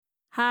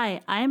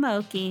Hi, I'm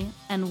Oki,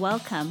 and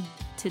welcome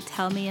to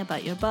Tell Me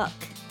About Your Book.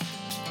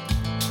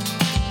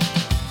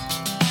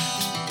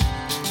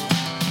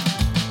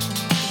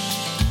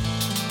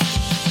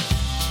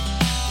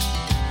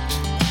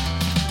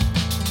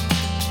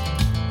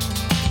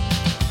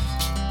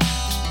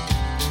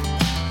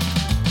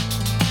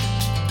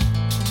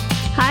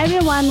 Hi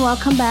everyone,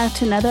 welcome back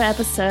to another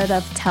episode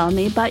of Tell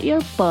Me About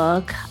Your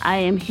Book. I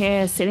am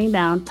here sitting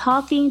down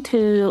talking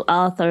to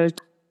author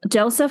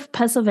Joseph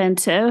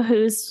Pesavento,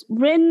 who's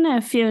written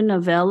a few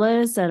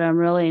novellas that I'm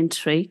really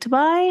intrigued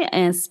by,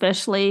 and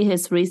especially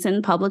his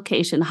recent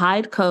publication,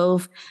 Hyde,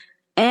 Cove,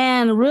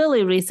 and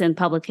really recent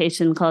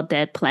publication called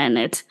Dead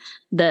Planet,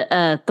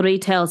 the Three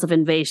Tales of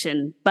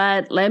Invasion.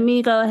 But let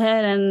me go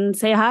ahead and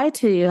say hi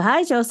to you.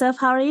 Hi, Joseph.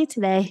 How are you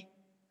today?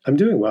 I'm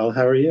doing well.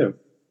 How are you?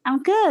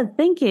 I'm good.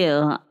 Thank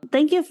you.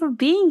 Thank you for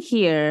being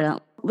here.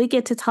 We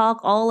get to talk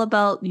all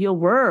about your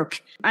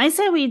work. I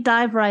say we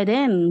dive right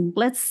in.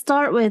 Let's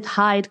start with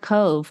Hyde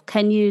Cove.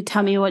 Can you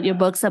tell me what your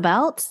book's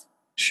about?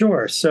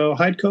 Sure. So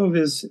Hyde Cove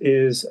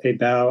is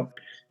about,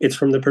 it's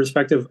from the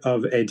perspective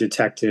of a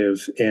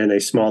detective in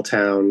a small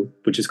town,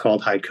 which is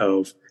called Hyde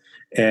Cove.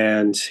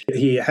 And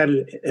he had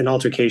an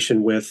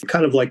altercation with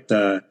kind of like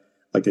the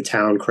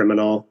town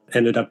criminal,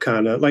 ended up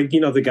kind of like,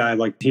 the guy,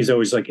 like he's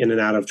always like in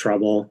and out of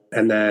trouble.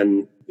 And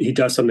then he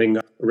does something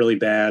really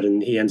bad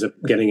and he ends up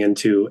getting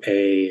into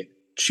a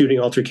shooting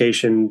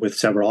altercation with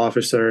several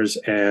officers,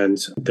 and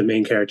the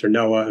main character,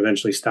 Noah,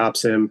 eventually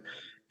stops him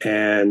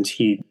and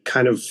he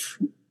kind of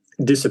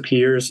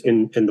disappears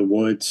in the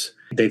woods.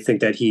 They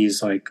think that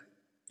he's like,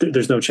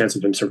 there's no chance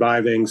of him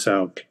surviving.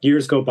 So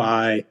years go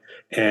by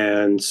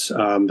and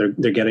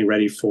they're getting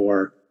ready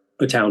for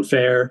a town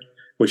fair,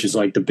 which is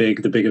like the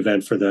big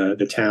event for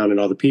the town and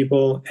all the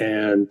people.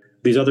 And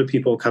these other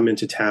people come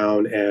into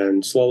town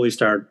and slowly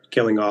start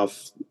killing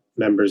off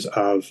members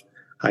of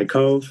Hyde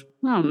Cove.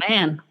 Oh,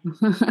 man.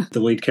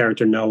 The lead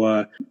character,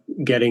 Noah,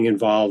 getting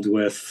involved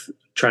with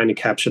trying to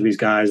capture these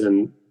guys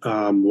and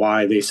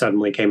why they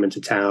suddenly came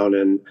into town.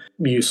 And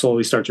you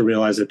slowly start to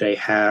realize that they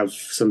have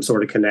some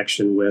sort of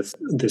connection with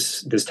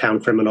this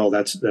town criminal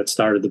that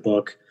started the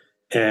book.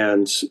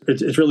 And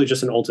it's really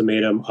just an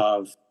ultimatum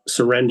of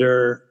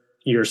surrender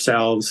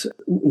yourselves.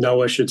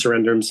 Noah should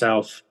surrender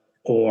himself,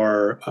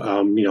 or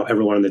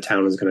everyone in the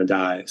town is going to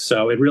die.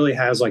 So it really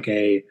has like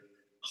a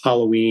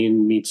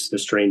Halloween meets The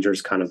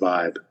Strangers kind of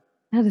vibe.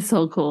 That is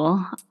so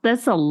cool.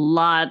 That's a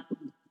lot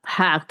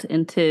packed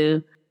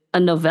into a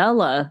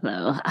novella,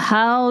 though.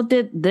 How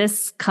did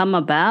this come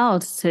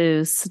about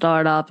to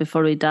start off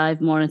before we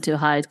dive more into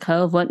Hyde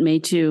Cove? What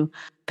made you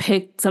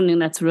pick something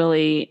that's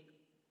really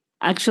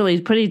actually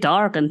pretty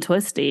dark and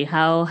twisty?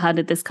 How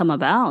did this come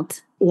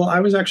about? Well, I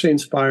was actually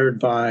inspired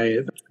by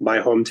my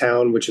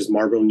hometown, which is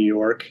Marlboro, New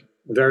York.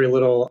 Very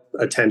little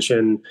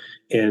attention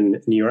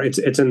in New York.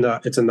 It's in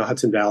the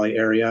Hudson Valley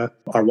area.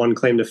 Our one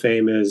claim to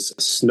fame is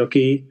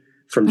Snooki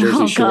from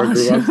Jersey Shore. Gosh.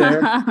 Grew up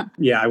there.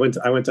 Yeah, I went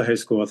to high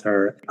school with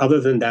her. Other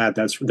than that,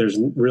 there's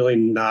really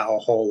not a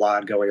whole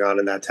lot going on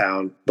in that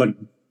town. But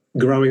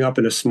growing up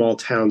in a small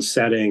town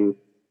setting,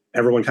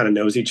 everyone kind of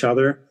knows each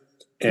other.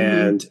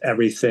 And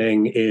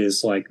everything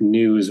is like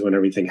news when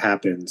everything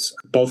happens.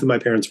 Both of my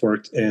parents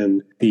worked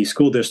in the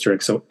school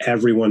district, so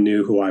everyone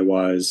knew who I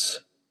was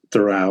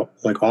throughout.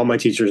 Like all my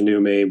teachers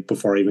knew me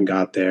before I even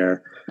got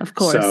there. Of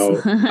course.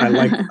 So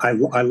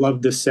I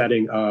love the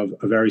setting of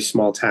a very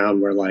small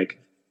town where like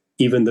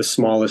even the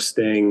smallest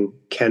thing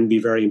can be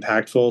very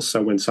impactful.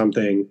 So when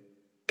something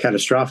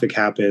catastrophic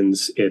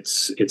happens,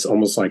 it's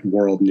almost like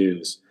world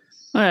news.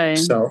 Right.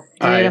 So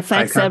it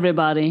affects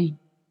everybody.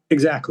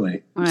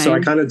 Exactly. Right. So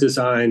I kind of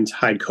designed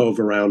Hyde Cove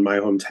around my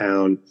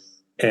hometown,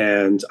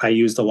 and I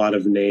used a lot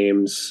of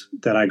names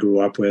that I grew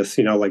up with,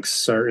 like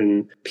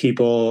certain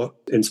people,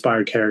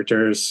 inspired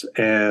characters.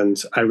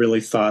 And I really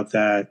thought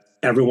that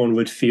everyone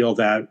would feel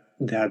that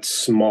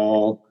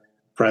small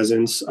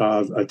presence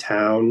of a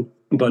town,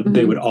 but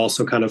they would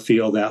also kind of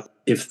feel that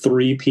if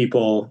three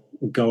people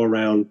go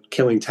around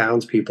killing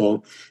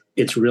townspeople,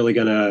 it's really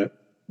going to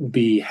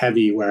be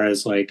heavy.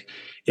 Whereas like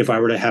if I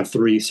were to have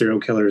three serial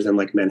killers in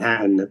like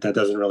Manhattan, that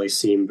doesn't really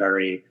seem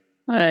very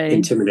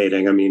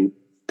intimidating. I mean,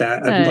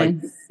 that like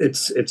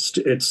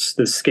it's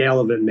the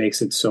scale of it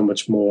makes it so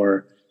much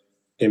more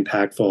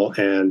impactful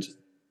and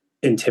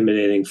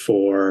intimidating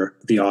for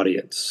the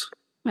audience.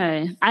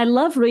 Right. I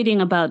love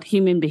reading about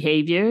human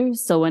behavior.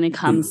 So when it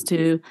comes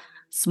to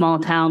small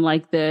town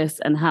like this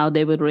and how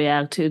they would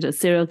react to the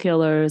serial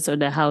killers,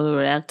 or how they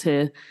react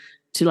to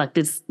like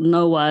this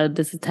Noah,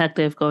 this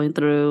detective going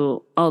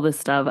through all this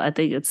stuff, I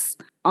think it's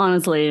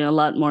honestly a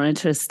lot more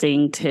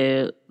interesting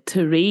to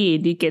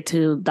read. You get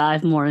to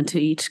dive more into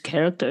each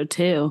character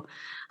too.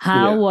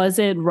 How was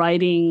it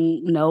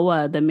writing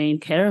Noah, the main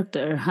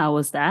character? How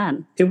was that?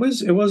 It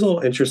was a little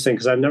interesting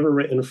because I've never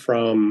written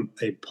from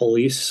a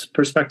police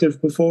perspective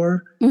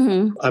before.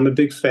 I'm a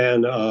big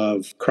fan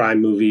of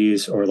crime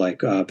movies or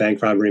like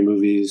bank robbery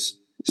movies.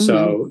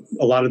 So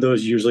a lot of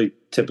those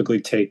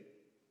typically take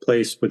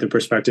place with the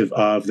perspective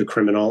of the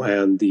criminal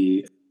and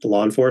the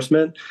law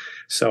enforcement.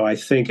 So I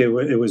think it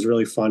was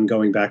really fun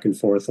going back and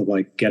forth of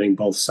like getting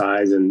both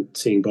sides and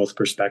seeing both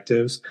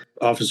perspectives.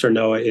 Officer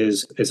Noah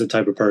is a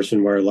type of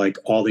person where like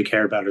all they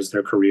care about is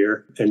their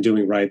career and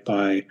doing right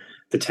by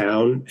the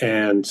town.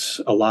 And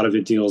a lot of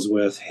it deals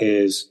with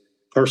his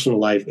personal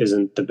life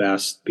isn't the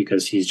best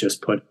because he's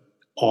just put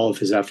all of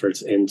his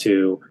efforts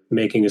into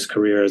making his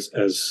career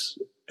as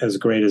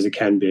great as it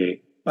can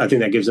be. I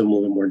think that gives him a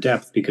little bit more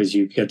depth because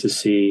you get to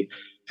see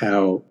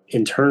how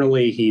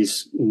internally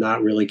he's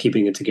not really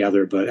keeping it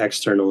together, but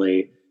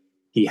externally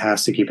he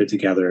has to keep it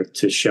together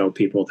to show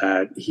people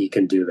that he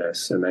can do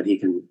this and that he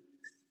can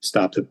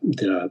stop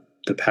the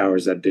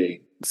powers that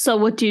be. So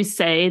would you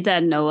say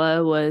that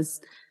Noah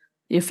was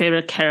your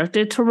favorite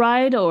character to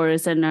write, or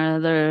is there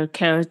another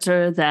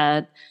character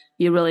that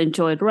you really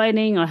enjoyed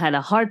writing or had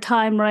a hard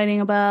time writing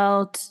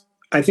about?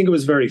 I think it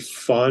was very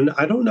fun.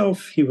 I don't know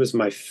if he was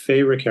my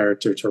favorite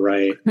character to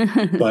write,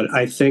 but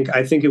I think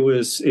it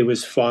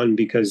was fun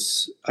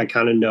because I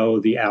kind of know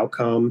the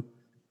outcome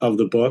of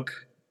the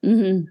book.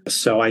 Mm-hmm.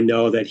 So I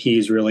know that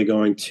he's really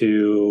going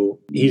to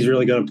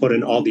put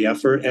in all the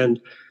effort.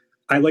 And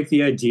I like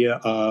the idea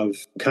of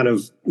kind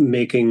of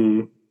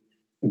making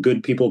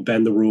good people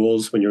bend the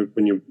rules when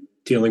you're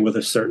dealing with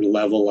a certain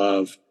level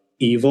of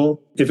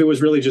evil. If it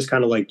was really just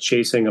kind of like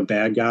chasing a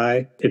bad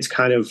guy,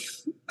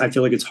 I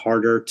feel like it's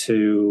harder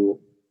to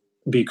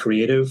be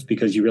creative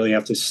because you really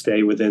have to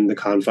stay within the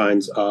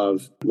confines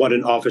of what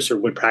an officer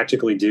would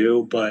practically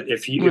do. But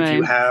if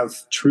you have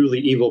truly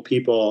evil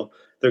people,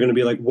 they're going to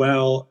be like,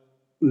 well,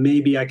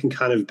 maybe I can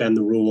kind of bend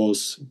the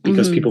rules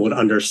because people would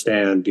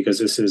understand because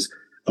this is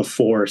a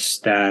force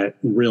that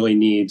really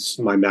needs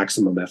my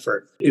maximum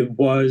effort. It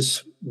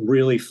was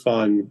really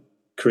fun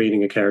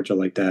creating a character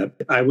like that.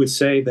 I would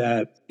say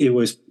that it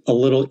was a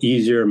little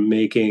easier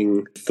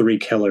making 3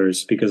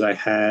 killers because I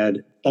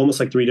had almost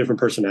like 3 different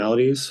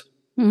personalities.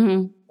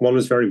 Mm-hmm. One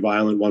was very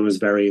violent. One was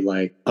very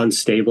like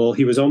unstable.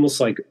 He was almost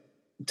like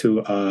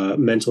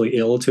mentally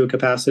ill to a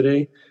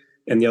capacity.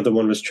 And the other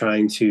one was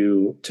trying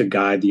to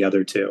guide the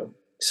other 2.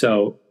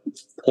 So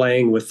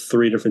playing with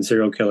 3 different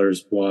serial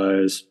killers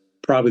was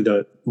probably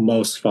the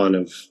most fun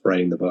of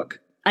writing the book.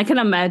 I can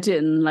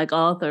imagine like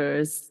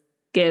authors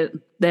get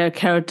their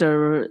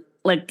character,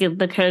 like if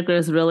the character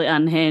is really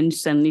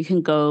unhinged and you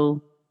can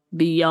go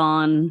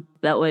beyond.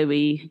 That way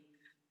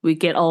we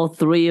get all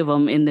 3 of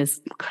them in this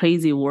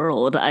crazy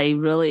world. I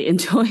really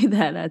enjoy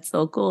that. That's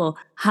so cool.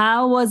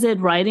 How was it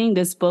writing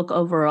this book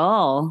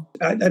overall?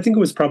 I think it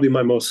was probably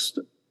my most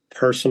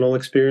personal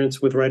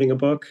experience with writing a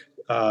book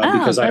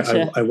because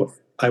gotcha.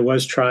 I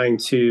was trying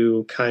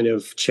to kind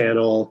of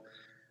channel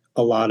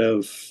a lot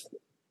of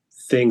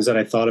things that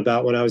I thought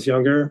about when I was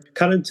younger.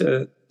 Kind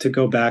of to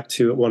go back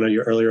to one of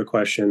your earlier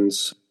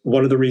questions,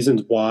 one of the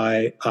reasons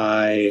why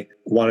I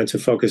wanted to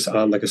focus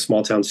on like a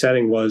small town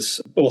setting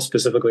was, well,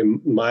 specifically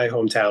my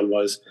hometown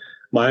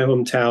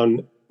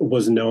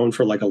was known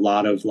for like a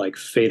lot of like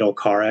fatal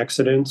car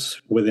accidents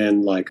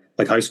within like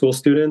high school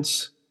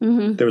students.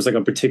 Mm-hmm. There was like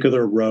a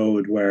particular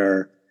road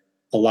where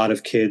a lot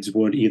of kids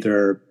would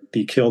either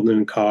be killed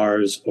in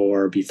cars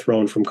or be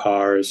thrown from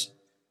cars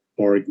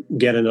or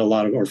get in a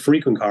lot of or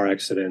frequent car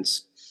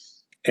accidents.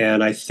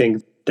 And I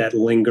think that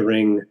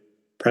lingering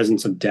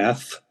presence of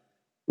death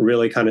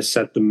really kind of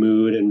set the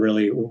mood and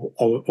really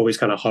always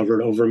kind of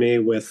hovered over me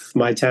with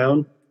my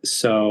town.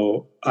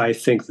 So I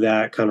think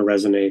that kind of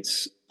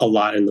resonates a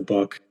lot in the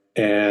book.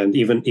 And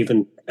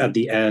even at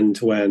the end,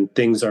 when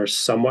things are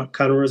somewhat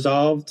kind of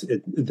resolved,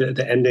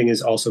 the ending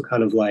is also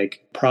kind of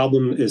like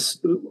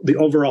the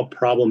overall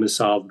problem is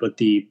solved, but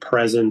the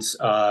presence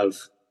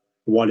of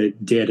what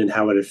it did and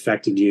how it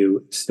affected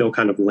you still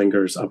kind of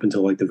lingers up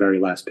until like the very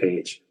last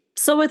page.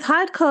 So with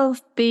Hyde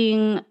Cove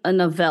being a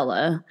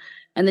novella,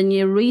 and then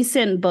your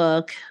recent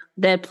book,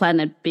 Dead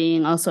Planet,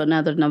 being also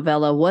another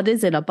novella, what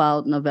is it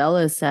about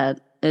novellas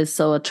that is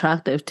so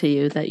attractive to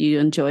you that you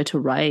enjoy to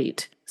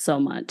write so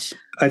much?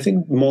 I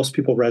think most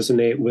people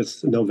resonate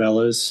with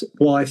novellas.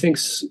 Well, I think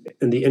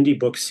in the indie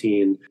book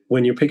scene,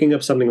 when you're picking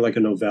up something like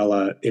a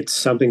novella, it's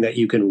something that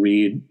you can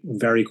read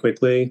very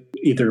quickly,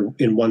 either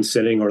in one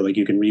sitting or like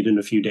you can read in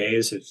a few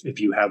days if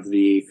you have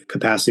the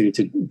capacity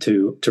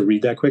to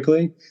read that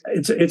quickly.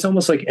 It's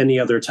almost like any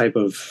other type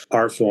of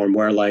art form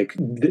where like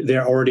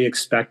they're already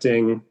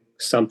expecting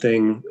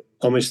something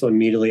almost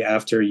immediately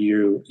after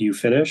you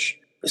finish.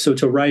 So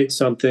to write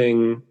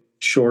something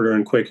shorter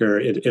and quicker,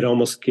 it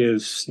almost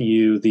gives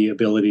you the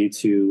ability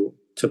to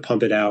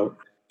pump it out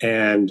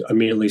and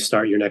immediately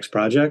start your next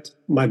project.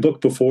 My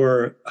book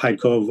before Hyde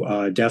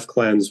Cove, Death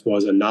Cleanse,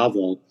 was a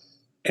novel,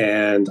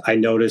 and I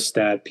noticed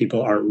that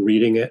people aren't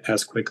reading it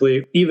as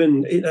quickly.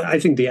 Even, I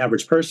think the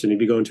average person, if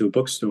you go into a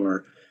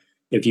bookstore,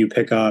 if you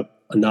pick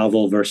up a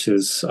novel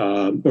versus,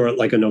 or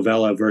like a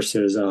novella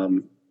versus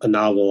a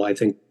novel, I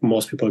think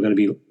most people are going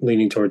to be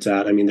leaning towards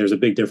that. I mean, there's a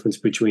big difference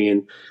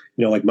between,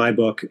 like my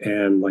book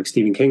and like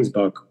Stephen King's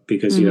book,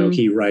 because,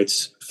 he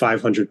writes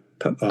 500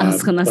 I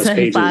was going to plus say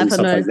pages and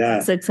stuff like 500,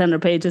 that.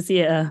 600 pages.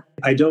 Yeah.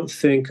 I don't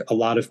think a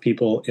lot of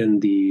people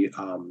in the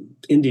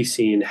indie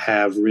scene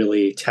have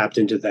really tapped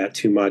into that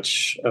too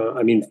much.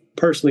 I mean,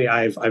 personally,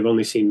 I've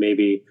only seen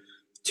maybe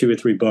 2 or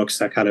 3 books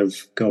that kind of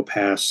go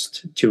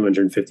past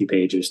 250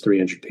 pages,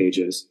 300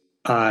 pages.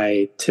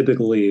 I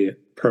typically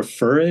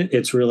prefer it.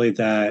 It's really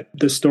that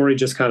the story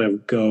just kind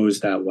of goes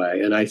that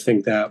way. And I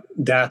think that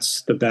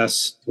that's the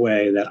best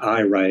way that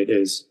I write,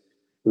 is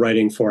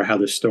writing for how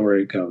the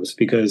story goes.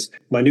 Because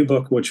my new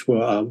book, which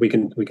we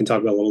can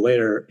talk about a little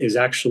later, is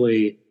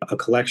actually a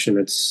collection.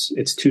 It's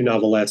 2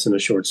 novelettes and a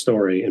short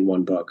story in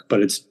one book,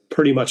 but it's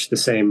pretty much the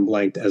same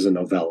length as a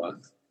novella.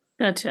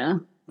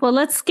 Gotcha. Well,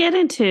 let's get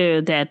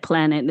into Dead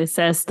Planet. It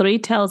says 3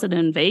 Tales of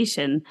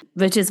Invasion,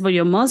 which is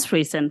your most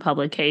recent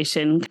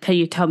publication. Can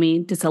you tell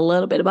me just a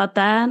little bit about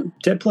that?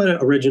 Dead Planet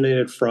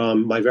originated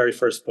from my very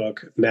first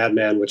book,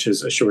 Madman, which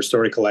is a short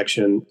story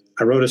collection.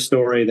 I wrote a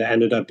story that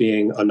ended up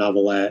being a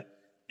novelette,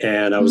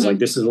 and I was like,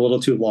 this is a little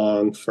too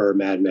long for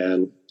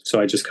Madman. So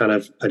I just kind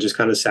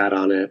of sat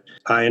on it.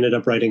 I ended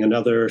up writing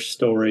another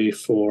story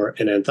for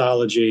an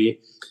anthology,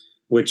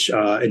 which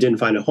I didn't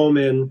find a home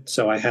in.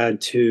 So I had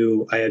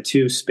 2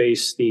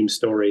 space themed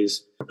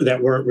stories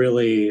that weren't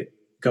really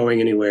going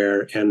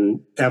anywhere. And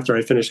after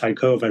I finished Hyde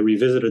Cove, I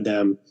revisited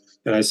them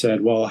and I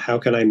said, well, how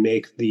can I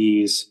make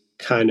these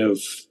kind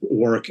of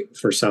work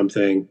for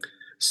something?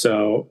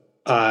 So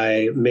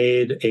I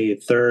made a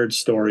 3rd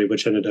story,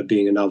 which ended up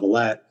being a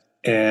novelette.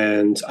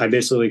 And I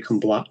basically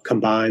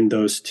combined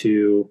those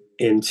 2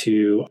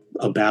 into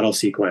a battle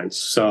sequence.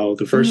 So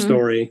the first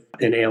story,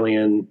 an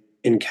alien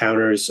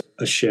encounters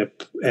a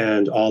ship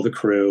and all the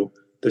crew.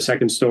 The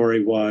second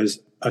story was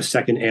a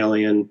second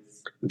alien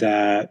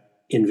that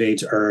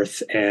invades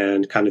Earth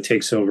and kind of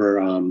takes over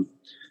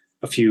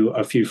a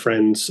few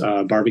friends'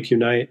 barbecue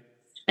night.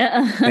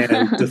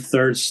 And the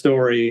third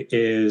story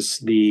is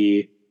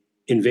the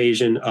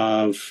invasion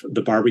of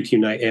the barbecue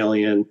night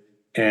alien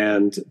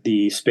and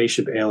the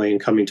spaceship alien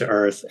coming to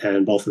Earth,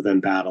 and both of them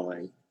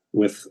battling,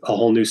 with a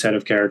whole new set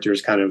of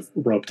characters kind of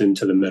roped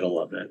into the middle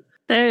of it.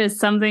 There is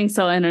something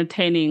so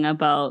entertaining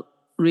about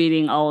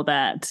reading all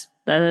that.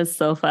 That is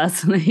so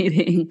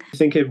fascinating. I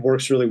think it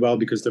works really well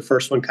because the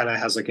first one kind of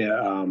has like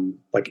a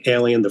like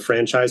Alien, the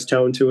franchise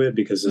tone to it,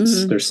 because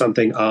there's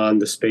something on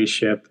the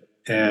spaceship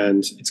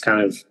and it's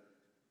kind of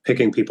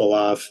picking people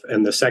off.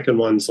 And the second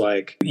one's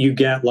like, you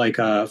get like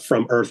a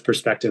from Earth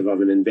perspective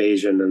of an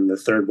invasion. And the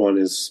third one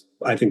is,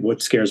 I think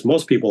what scares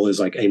most people is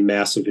like a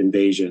massive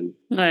invasion,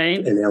 right?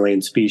 An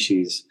alien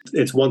species.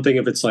 It's one thing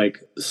if it's like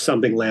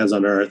something lands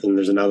on Earth, and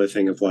there's another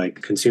thing of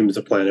like consumes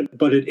the planet.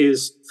 But it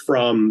is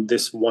from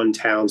this one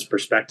town's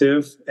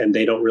perspective, and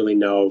they don't really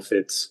know if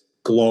it's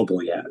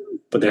global yet,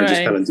 but they're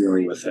just kind of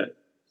dealing with it.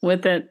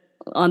 With it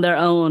on their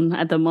own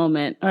at the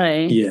moment. All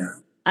right. Yeah.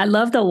 I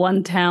love the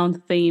one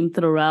town theme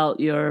throughout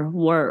your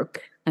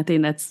work. I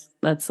think that's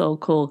so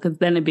cool, because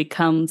then it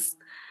becomes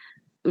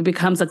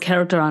a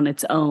character on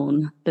its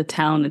own, the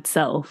town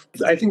itself.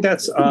 I think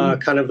that's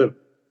kind of the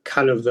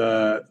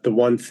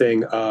one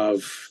thing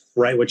of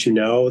write what you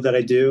know that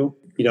I do.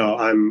 You know,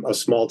 I'm a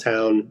small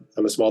town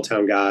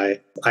guy.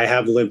 I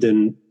have lived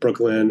in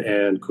Brooklyn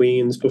and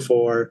Queens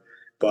before,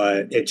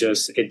 but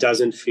it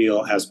doesn't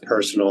feel as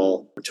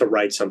personal to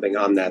write something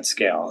on that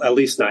scale, at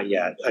least not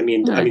yet. I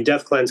mean,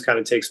 Death Cleanse kind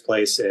of takes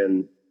place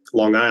in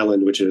Long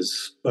Island, which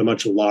is a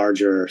much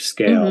larger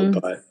scale,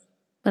 but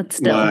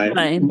still,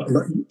 I'm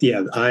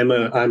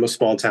a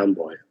small town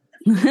boy.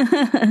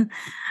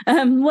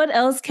 What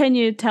else can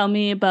you tell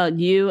me about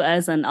you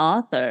as an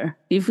author?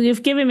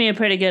 You've given me a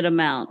pretty good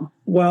amount.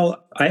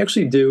 Well, I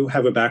actually do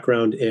have a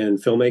background in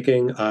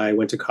filmmaking. I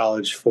went to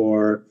college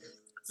for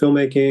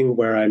filmmaking,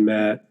 where I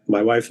met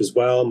my wife as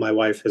well. My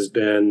wife has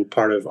been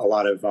part of a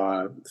lot of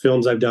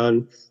films I've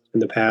done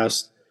in the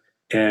past,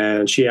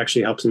 and she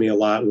actually helps me a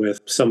lot with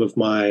some of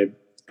my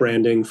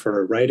branding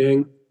for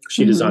writing.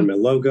 She designed my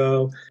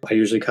logo. I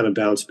usually kind of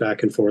bounce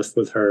back and forth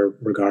with her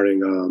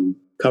regarding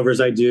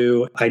covers I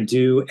do. I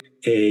do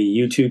a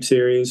YouTube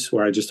series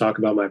where I just talk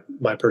about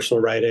my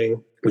personal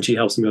writing, which he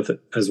helps me with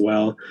as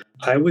well.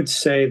 I would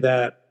say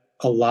that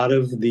a lot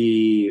of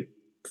the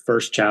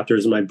first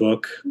chapters of my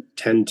book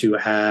tend to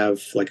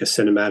have like a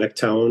cinematic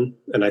tone,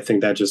 and I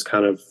think that just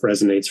kind of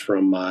resonates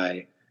from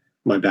my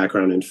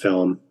background in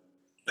film.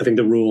 I think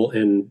the rule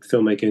in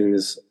filmmaking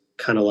is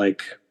kind of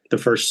like the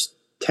first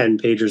 10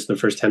 pages, the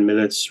first 10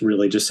 minutes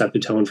really just set the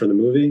tone for the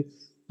movie.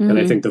 And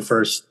I think the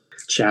first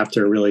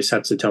chapter really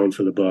sets the tone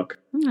for the book.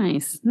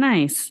 Nice.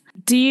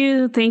 Do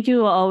you think you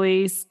will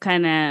always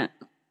kind of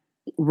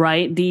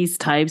write these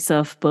types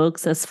of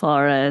books as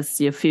far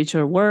as your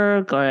future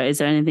work, or is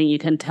there anything you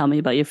can tell me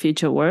about your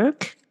future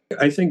work?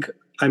 I think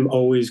I'm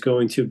always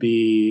going to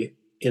be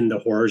in the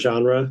horror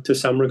genre to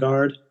some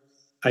regard.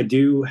 I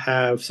do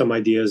have some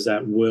ideas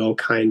that will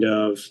kind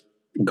of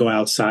go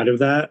outside of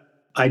that.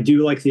 I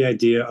do like the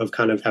idea of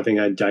kind of having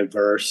a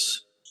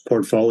diverse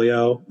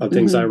portfolio of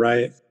things I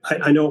write.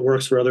 I know it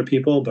works for other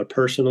people, but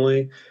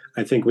personally,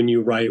 I think when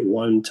you write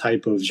one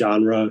type of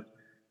genre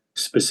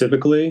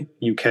specifically,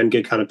 you can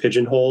get kind of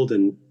pigeonholed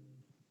and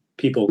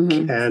people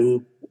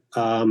can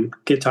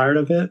get tired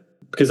of it.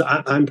 Because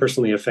I'm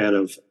personally a fan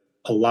of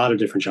a lot of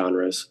different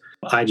genres.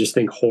 I just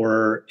think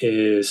horror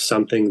is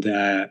something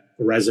that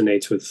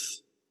resonates with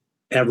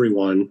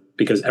everyone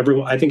because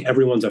I think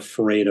everyone's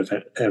afraid of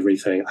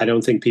everything. I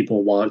don't think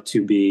people want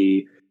to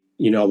be,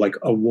 like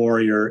a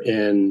warrior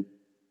in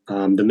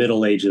the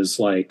Middle Ages,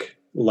 like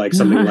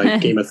something like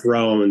Game of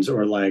Thrones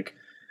or like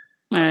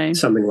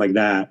something like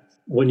that.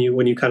 When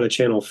you kind of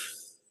channel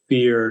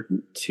fear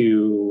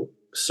to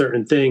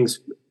certain things,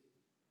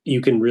 you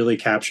can really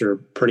capture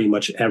pretty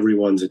much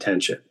everyone's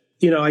attention.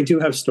 I do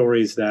have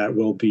stories that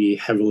will be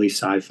heavily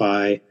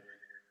sci-fi,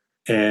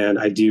 and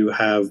I do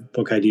have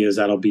book ideas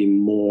that'll be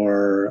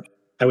more,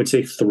 I would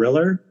say,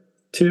 thriller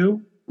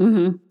too.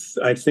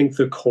 I think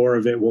the core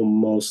of it will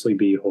mostly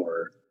be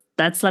horror.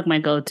 That's like my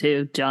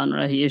go-to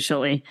genre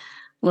usually,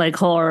 like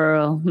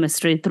horror,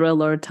 mystery,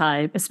 thriller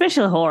type,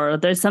 especially horror.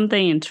 There's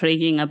something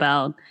intriguing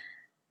about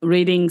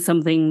reading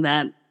something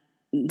that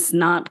it's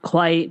not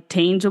quite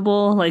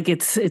tangible. Like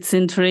it's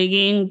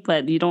intriguing,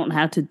 but you don't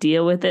have to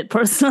deal with it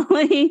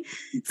personally.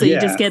 So you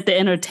just get the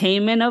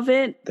entertainment of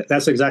it.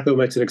 That's exactly what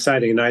makes it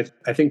exciting. And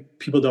I think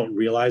people don't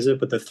realize it,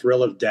 but the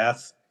thrill of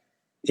death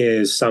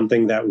is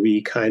something that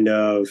we kind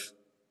of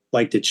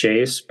like to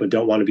chase, but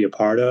don't want to be a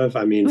part of.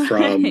 I mean,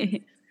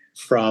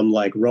 from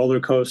like roller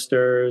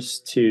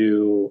coasters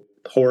to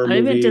horror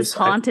movies. Even just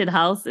haunted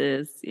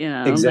houses,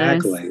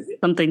 Exactly. There's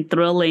something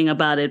thrilling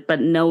about it,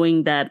 but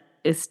knowing that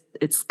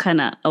it's kind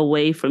of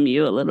away from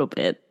you a little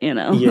bit,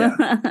 Yeah.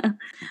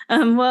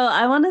 Well,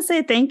 I want to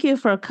say thank you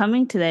for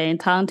coming today and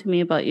talking to me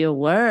about your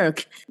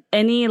work.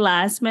 Any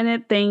last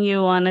minute thing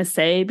you want to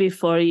say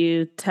before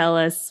you tell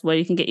us where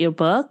you can get your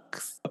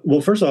books?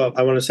 Well, first of all,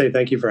 I want to say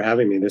thank you for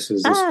having me. This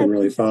has been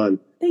really fun.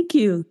 Thank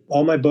you.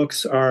 All my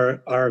books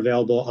are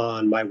available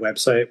on my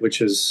website,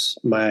 which is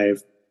my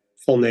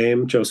full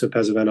name,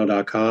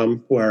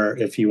 josephpesavento.com, where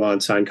if you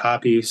want signed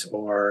copies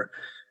or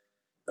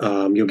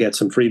you'll get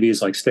some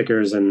freebies like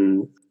stickers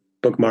and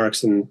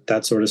bookmarks and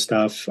that sort of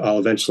stuff. I'll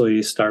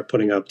eventually start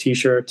putting up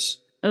T-shirts.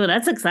 Oh,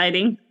 that's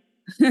exciting.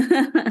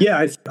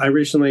 Yeah, I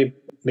recently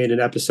made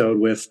an episode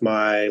with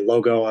my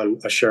logo on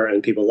a shirt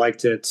and people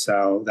liked it.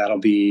 So that'll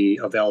be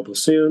available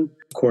soon.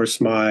 Of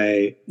course,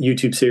 my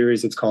YouTube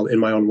series, it's called In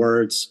My Own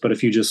Words. But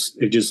if you just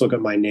look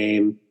at my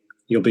name,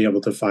 you'll be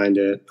able to find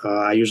it.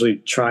 I usually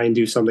try and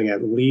do something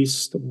at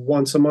least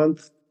once a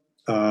month.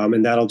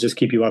 And that'll just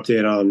keep you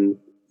updated on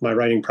my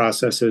writing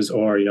processes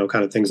or,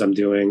 kind of things I'm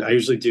doing. I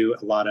usually do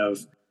a lot of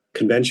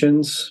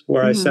conventions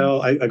where I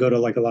sell. I go to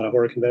like a lot of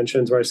horror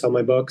conventions where I sell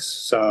my books.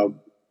 So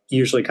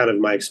usually kind of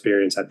my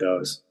experience at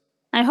those.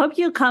 I hope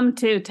you come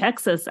to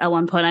Texas at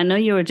one point. I know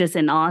you were just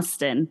in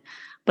Austin,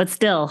 but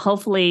still,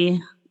 hopefully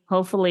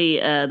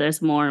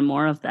there's more and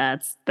more of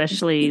that,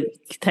 especially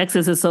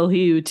Texas is so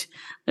huge.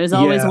 There's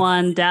always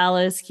one,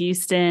 Dallas,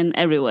 Houston,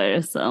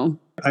 everywhere. So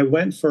I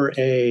went for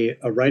a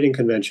writing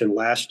convention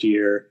last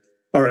year,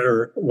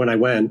 or when I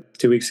went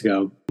 2 weeks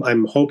ago.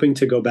 I'm hoping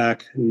to go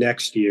back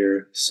next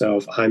year. So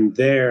if I'm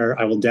there,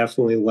 I will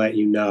definitely let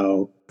you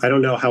know. I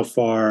don't know how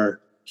far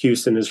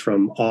Houston is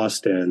from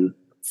Austin.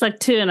 It's like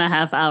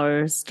 2.5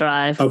 hours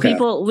drive. Okay.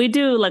 We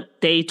do like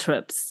day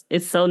trips.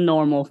 It's so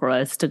normal for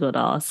us to go to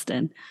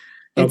Austin.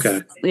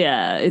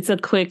 Yeah, it's a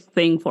quick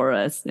thing for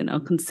us,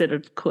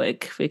 considered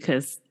quick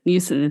because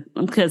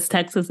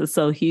Texas is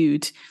so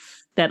huge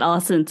that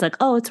Austin's like,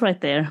 oh, it's right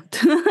there.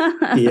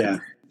 Yeah.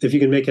 If you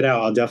can make it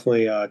out, I'll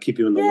definitely keep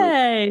you in the loop.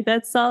 Yay,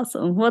 that's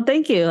awesome. Well,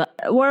 thank you.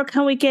 Where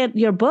can we get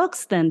your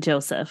books then,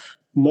 Joseph?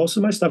 Most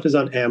of my stuff is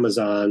on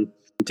Amazon.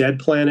 Dead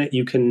Planet,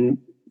 you can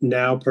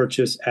now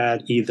purchase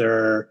at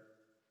either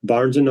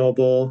Barnes &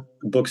 Noble,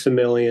 Books A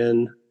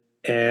Million,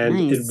 and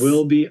It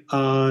will be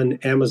on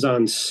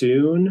Amazon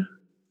soon.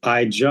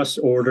 I just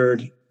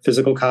ordered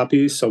physical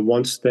copies, so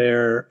once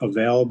they're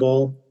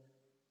available,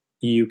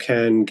 you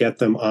can get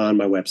them on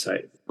my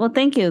website. Well,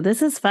 thank you.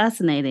 This is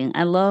fascinating.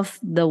 I love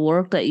the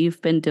work that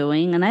you've been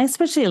doing, and I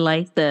especially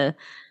like the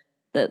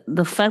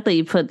fact that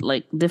you put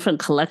like different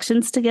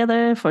collections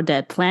together for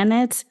Dead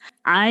Planet.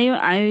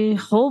 I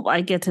hope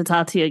I get to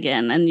talk to you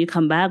again and you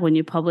come back when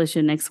you publish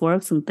your next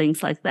works and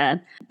things like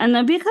that. And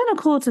it'd be kind of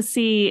cool to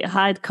see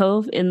Hyde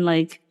Cove in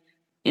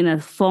a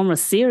form of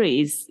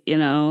series,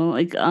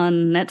 like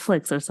on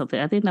Netflix or something.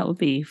 I think that would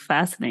be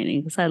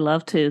fascinating because I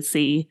love to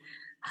see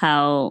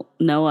how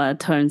Noah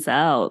turns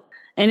out.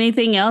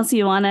 Anything else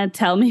you want to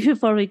tell me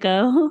before we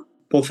go?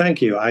 Well,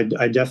 thank you. I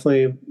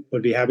definitely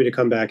would be happy to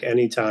come back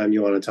anytime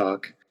you want to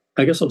talk.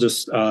 I guess I'll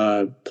just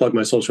plug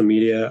my social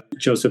media.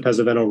 Joseph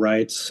Pesavento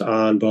writes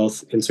on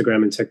both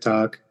Instagram and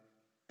TikTok.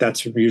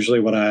 That's usually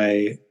what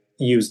I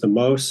use the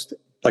most.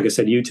 Like I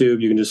said,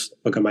 YouTube, you can just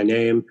look at my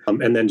name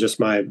and then just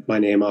my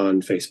name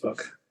on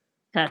Facebook.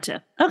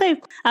 Gotcha.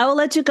 Okay. I will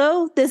let you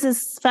go. This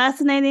is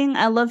fascinating.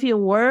 I love your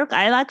work.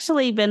 I've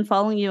actually been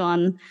following you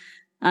on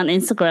on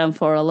Instagram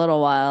for a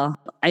little while.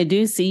 I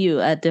do see you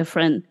at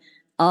different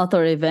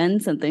author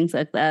events and things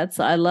like that.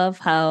 So I love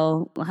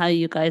how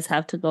you guys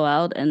have to go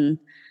out and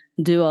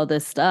do all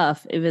this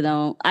stuff, even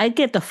though I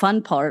get the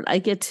fun part. I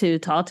get to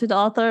talk to the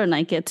author and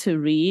I get to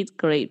read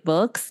great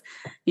books.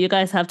 You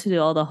guys have to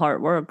do all the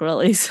hard work,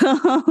 really.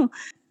 So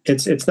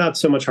it's not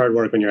so much hard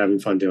work when you're having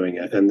fun doing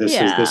it. And this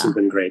has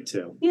been great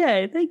too.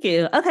 Yeah, thank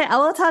you. Okay, I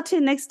will talk to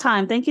you next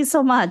time. Thank you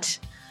so much.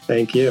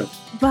 Thank you.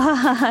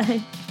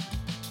 Bye.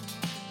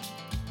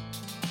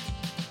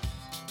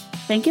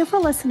 Thank you for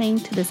listening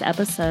to this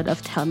episode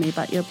of Tell Me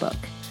About Your Book.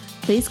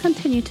 Please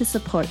continue to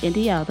support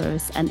indie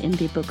authors and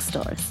indie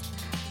bookstores.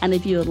 And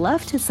if you would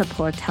love to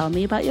support Tell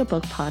Me About Your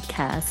Book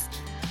podcast,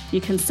 you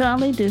can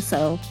certainly do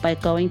so by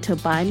going to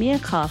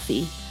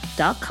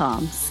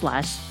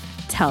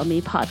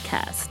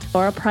buymeacoffee.com/tellmepodcast.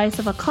 For a price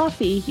of a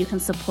coffee, you can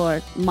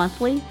support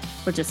monthly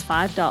for just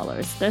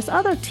 $5. There's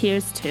other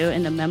tiers too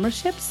in the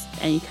memberships,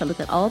 and you can look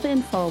at all the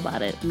info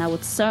about it, and I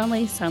would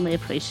certainly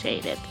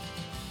appreciate it.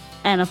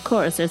 And of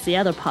course, there's the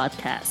other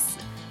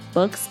podcast,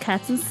 Books,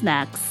 Cats, and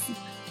Snacks,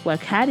 where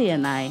Caddy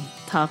and I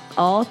talk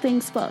all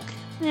things book,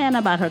 and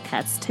about her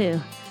cats too.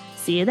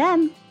 See you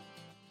then!